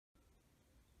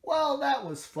well, that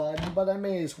was fun, but I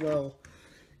may as well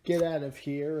get out of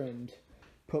here and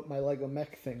put my Lego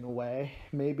mech thing away.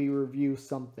 Maybe review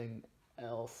something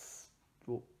else.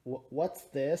 What's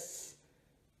this?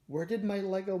 Where did my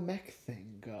Lego mech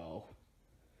thing go?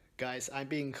 Guys, I'm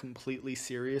being completely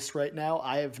serious right now.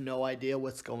 I have no idea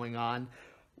what's going on.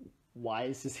 Why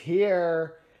is this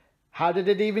here? How did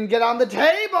it even get on the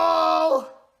table?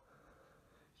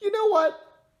 You know what?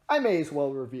 I may as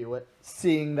well review it,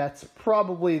 seeing that's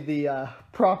probably the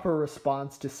proper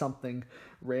response to something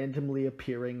randomly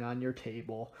appearing on your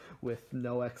table with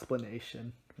no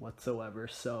explanation whatsoever.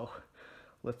 So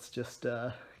let's just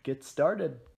get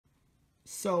started.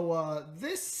 So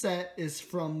this set is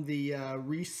from the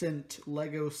recent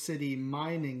Lego City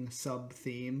mining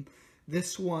sub-theme.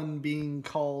 This one being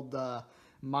called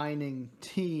Mining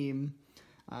Team.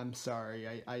 I'm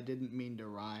sorry, I didn't mean to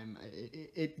rhyme.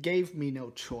 It gave me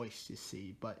no choice, you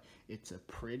see, but it's a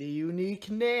pretty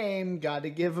unique name. Gotta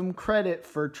give them credit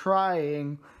for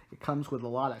trying. It comes with a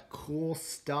lot of cool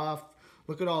stuff.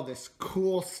 Look at all this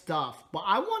cool stuff. But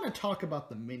I want to talk about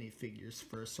the minifigures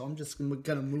first, so I'm just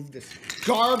gonna move this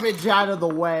garbage out of the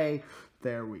way.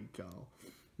 There we go.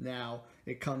 Now,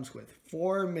 it comes with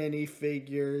 4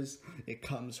 minifigures. It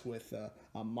comes with a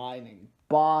mining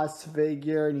boss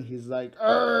figure, and he's like,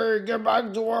 "Hey, get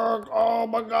back to work, oh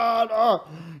my god."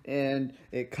 And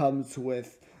it comes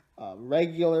with a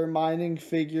regular mining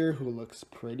figure who looks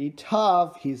pretty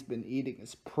tough. He's been eating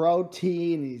his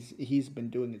protein, he's been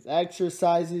doing his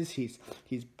exercises, he's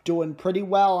doing pretty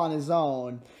well on his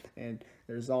own. And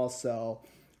there's also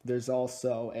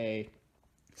a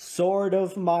sort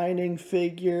of mining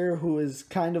figure who is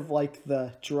kind of like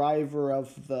the driver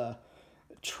of the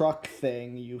truck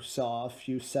thing you saw a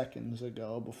few seconds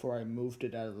ago before I moved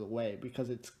it out of the way because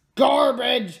it's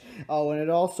garbage. Oh, and it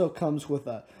also comes with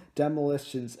a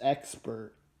demolitions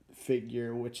expert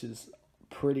figure, which is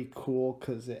pretty cool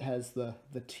because it has the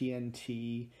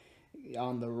TNT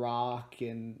on the rock,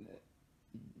 and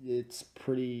it's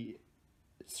pretty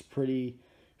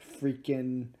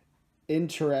freaking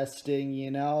interesting,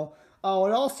 you know. Oh,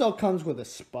 it also comes with a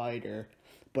spider,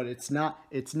 but it's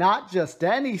not just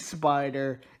any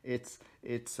spider. It's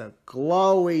a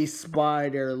glowy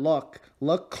spider. Look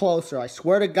closer. I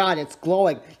swear to God, it's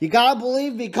glowing. You gotta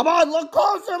believe me. Come on, look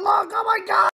closer. Look. Oh my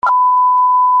God.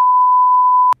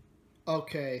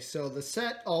 Okay, so the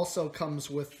set also comes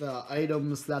with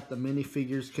items that the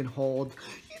minifigures can hold.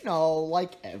 You know,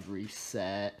 like every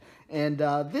set. And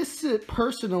this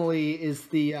personally is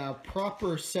the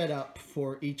proper setup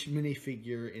for each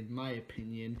minifigure, in my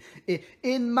opinion.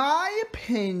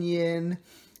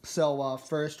 So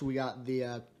first we got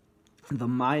the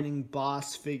mining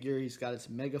boss figure. He's got his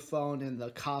megaphone and the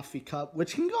coffee cup,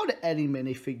 which can go to any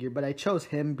minifigure, but I chose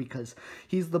him because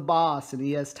he's the boss and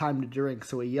he has time to drink.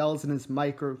 So he yells in his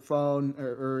microphone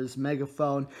or his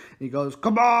megaphone, and he goes,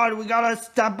 "Come on, we gotta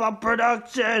step up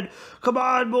production. Come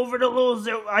on, move it a little.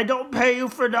 I don't pay you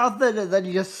for nothing." And then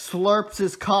he just slurps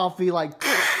his coffee like,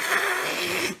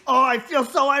 "Oh, I feel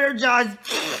so energized.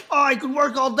 Oh, I could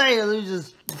work all day." And then you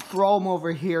just throw him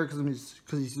over here because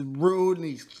he's rude and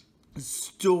he's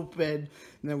stupid.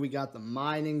 And then we got the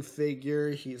mining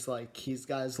figure. He's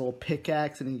got his little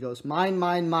pickaxe and he goes, "Mine,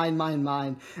 mine, mine, mine,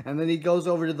 mine." And then he goes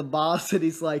over to the boss and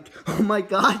he's like, "Oh my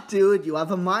God, dude, you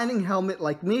have a mining helmet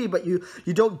like me, but you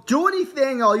don't do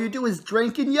anything. All you do is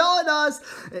drink and yell at us.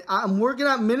 I'm working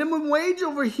at minimum wage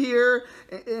over here,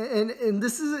 and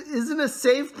this isn't a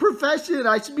safe profession.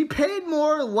 I should be paid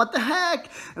more. What the heck?"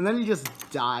 And then he just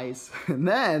dies. And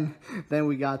then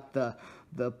we got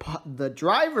the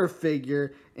driver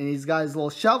figure, and he's got his little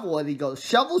shovel, and he goes,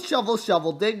 "Shovel, shovel,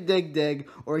 shovel, dig, dig, dig."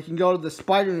 Or he can go to the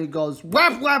spider, and he goes,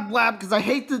 "Whap, whap, whap," because I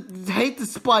hate the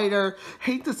spider.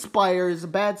 Hate the spider. It's a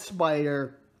bad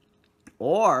spider.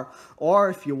 Or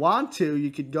if you want to, you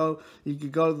could go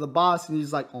to the boss, and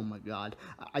he's like, "Oh my God,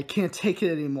 I can't take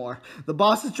it anymore. The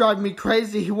boss is driving me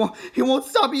crazy. He won't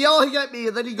stop yelling at me."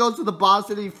 And then he goes to the boss,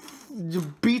 and he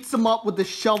beats him up with the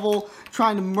shovel,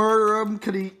 trying to murder him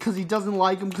because he doesn't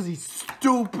like him because he's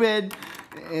stupid.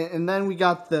 And then we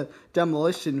got the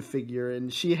demolition figure,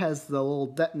 and she has the little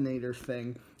detonator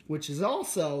thing, which is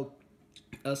also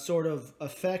a sort of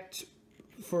effect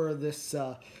for this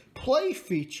play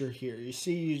feature here. You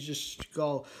see, you just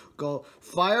go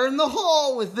fire in the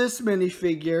hole with this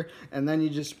minifigure, and then you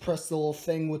just press the little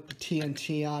thing with the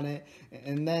TNT on it,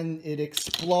 and then it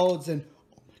explodes, and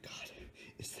oh my God,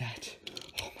 is that?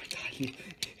 Oh my God,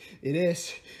 it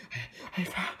is.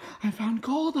 I found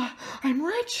gold. I'm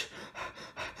rich.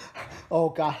 Oh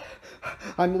God,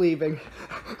 I'm leaving.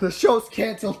 The show's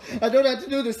canceled. I don't have to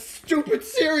do this stupid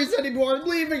series anymore. I'm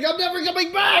leaving. I'm never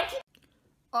coming back.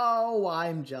 Oh,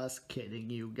 I'm just kidding,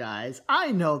 you guys.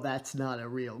 I know that's not a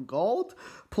real gold.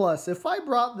 Plus, if I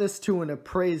brought this to an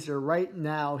appraiser right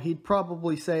now, he'd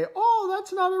probably say, oh,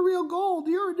 that's not a real gold.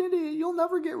 You're an idiot. You'll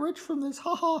never get rich from this.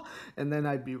 Haha. And then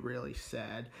I'd be really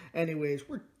sad. Anyways,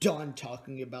 we're done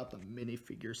talking about the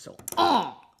minifigure, so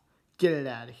get it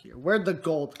out of here. Where'd the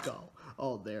gold go?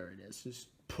 Oh, there it is. Just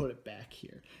put it back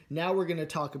here. Now we're going to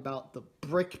talk about the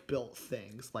brick-built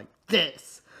things like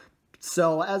this.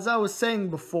 So, as I was saying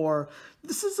before,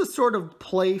 this is a sort of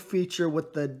play feature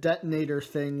with the detonator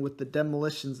thing with the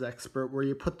demolitions expert where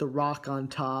you put the rock on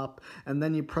top and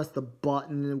then you press the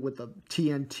button with the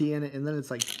TNT in it and then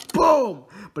it's like boom!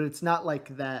 But it's not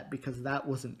like that because that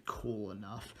wasn't cool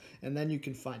enough. And then you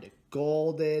can find a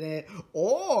gold in it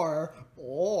or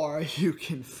you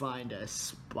can find a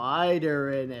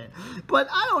spider in it. But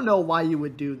I don't know why you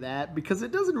would do that because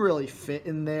it doesn't really fit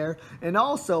in there. And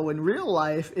also in real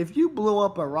life, if you blew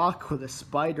up a rock with a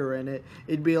spider in it,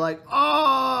 it'd be like,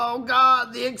 oh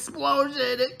god, the explosion,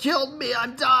 it killed me,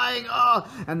 I'm dying, oh.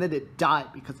 And then it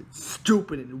died because it's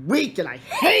stupid and weak and I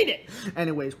hate it.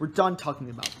 Anyways, we're done talking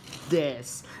about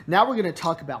this. Now we're gonna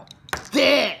talk about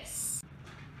this.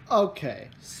 Okay,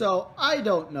 so I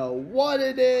don't know what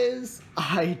it is,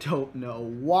 I don't know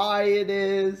why it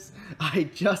is, I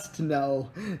just know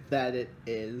that it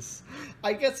is.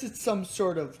 I guess it's some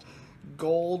sort of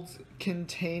gold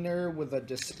container with a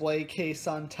display case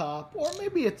on top, or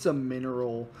maybe it's a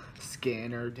mineral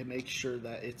scanner to make sure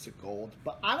that it's a gold.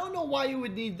 But I don't know why you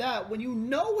would need that when you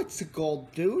know it's a gold,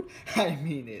 dude. I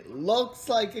mean, it looks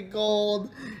like a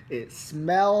gold, it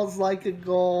smells like a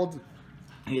gold,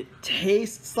 it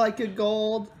tastes like a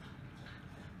gold.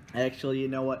 Actually, you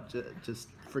know what? Just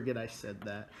forget I said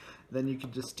that. Then you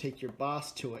can just take your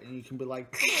boss to it and you can be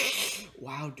like,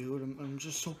 wow, dude, I'm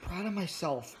just so proud of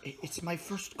myself. It's my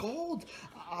first gold.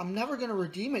 I'm never going to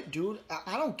redeem it, dude.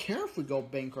 I don't care if we go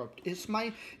bankrupt.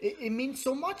 It means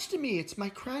so much to me. It's my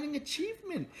crowning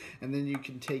achievement. And then you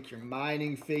can take your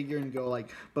mining figure and go like,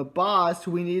 but boss,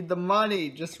 we need the money.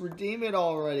 Just redeem it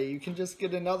already. You can just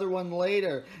get another one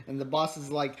later. And the boss is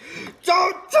like,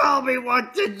 don't tell me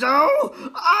what to do.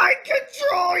 I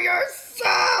control your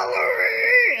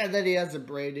salary. And then he has a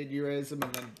brain aneurysm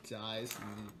and then dies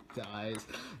and then dies.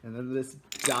 And then this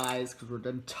dies because we're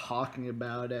done talking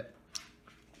about it.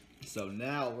 So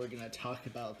now we're going to talk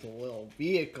about the little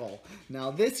vehicle.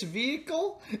 Now this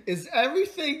vehicle is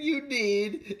everything you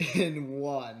need in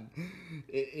one.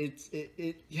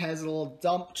 It has a little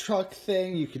dump truck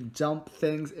thing. You can dump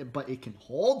things, but it can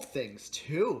hold things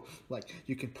too. Like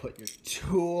you can put your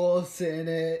tools in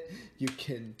it. You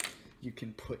can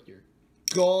put your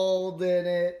gold in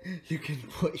it. You can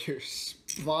put your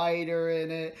spider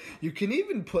in it. You can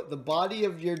even put the body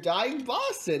of your dying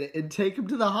boss in it and take him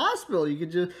to the hospital. You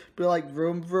could just be like,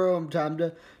 vroom vroom, time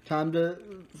to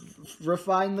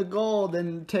refine the gold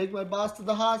and take my boss to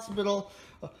the hospital.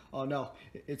 Oh no,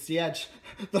 it's the edge.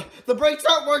 The brakes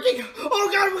aren't working. Oh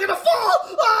god, we're gonna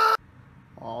fall! Ah!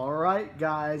 Alright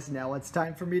guys, now it's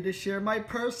time for me to share my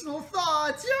personal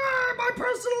thoughts. Yeah, my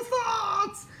personal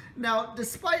thoughts! Now,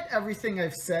 despite everything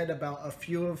I've said about a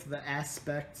few of the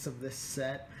aspects of this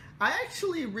set, I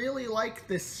actually really like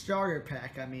this starter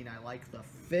pack. I mean, I like the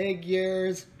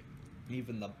figures,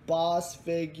 even the boss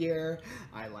figure,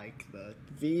 I like the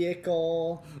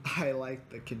vehicle, I like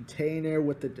the container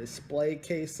with the display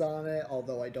case on it,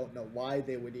 although I don't know why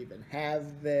they would even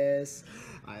have this.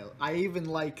 I even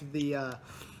like the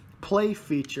play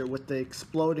feature with the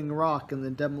exploding rock and the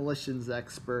demolitions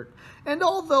expert. And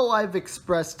although I've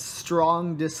expressed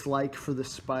strong dislike for the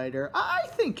spider, I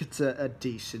think it's a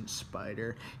decent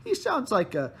spider. He sounds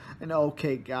like an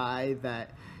okay guy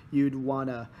that you'd want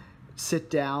to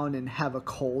sit down and have a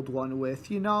cold one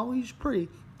with. You know, he's pretty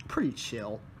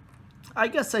chill. I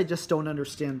guess I just don't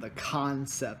understand the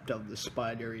concept of the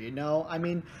spider, you know? I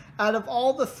mean, out of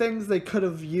all the things they could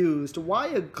have used, why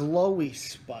a glowy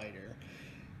spider?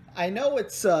 I know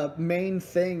it's a main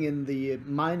thing in the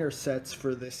minor sets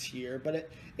for this year, but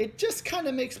it just kind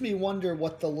of makes me wonder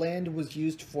what the land was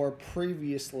used for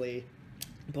previously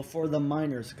before the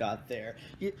miners got there.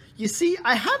 You see,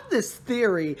 I have this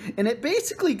theory, and it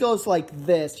basically goes like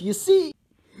this. You see...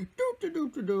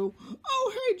 Do-do-do-do-do.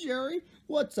 Oh, hey, Jerry.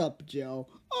 What's up, Joe?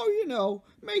 Oh, you know,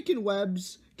 making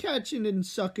webs, catching and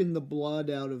sucking the blood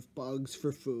out of bugs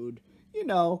for food. You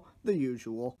know, the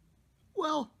usual.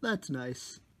 Well, that's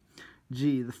nice.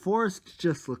 Gee, the forest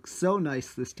just looks so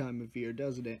nice this time of year,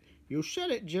 doesn't it? You said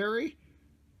it, Jerry.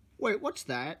 Wait, what's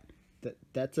that?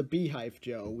 That's a beehive,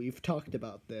 Joe. We've talked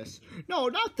about this. No,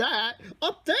 not that.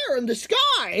 Up there in the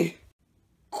sky!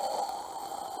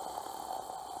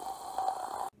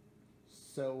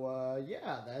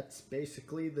 Yeah, that's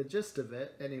basically the gist of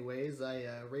it. Anyways, I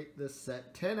rate this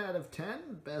set 10 out of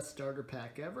 10, best starter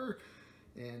pack ever.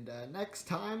 And next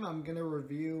time I'm going to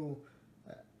review,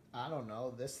 I don't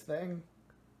know, this thing.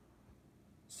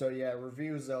 So yeah,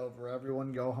 review's over.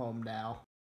 Everyone go home now.